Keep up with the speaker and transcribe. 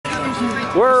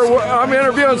I'm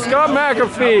interviewing Scott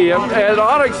McAfee at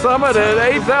Onyx Summit at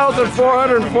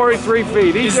 8,443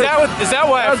 feet. Is that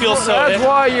why I feel so? That's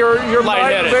why you're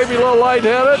lightheaded. maybe a little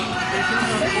lightheaded.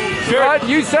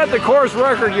 You set the course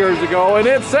record years ago, and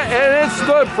it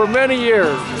stood for many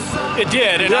years. It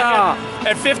did. And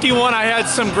at 51, I had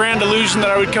some grand illusion that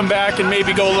I would come back and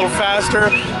maybe go a little faster,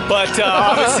 but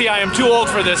obviously I am too old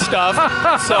for this stuff,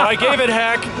 so I gave it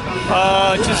heck.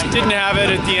 Just didn't have it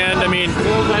at the end. I mean,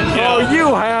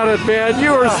 you had it, man.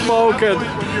 You were smoking.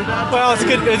 Well, it's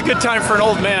good. It's a good time for an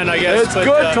old man, I guess. It's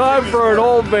good time for an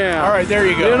old man. All right, there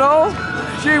you go. You know,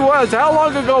 gee whiz, how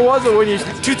long ago was it when you?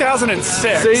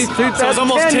 2006. See, so it was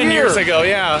almost 10 years ago.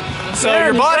 Yeah. So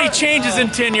your body changes in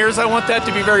 10 years. I want that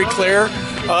to be very clear.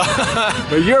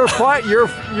 But you're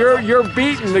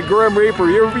beating the Grim Reaper.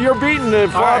 You're beating the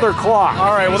Father Clock.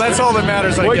 All right. Well, that's all that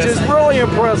matters, I guess. Which is really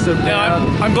impressive. Yeah,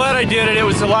 I'm glad I did it. It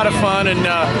was a lot of fun, and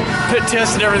pit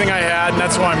tested everything I had, and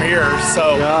that's why I'm here.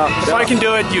 So if I can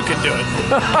do it, you can do it.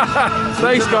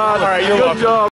 Thanks, Scott. All right. You're welcome. Good job.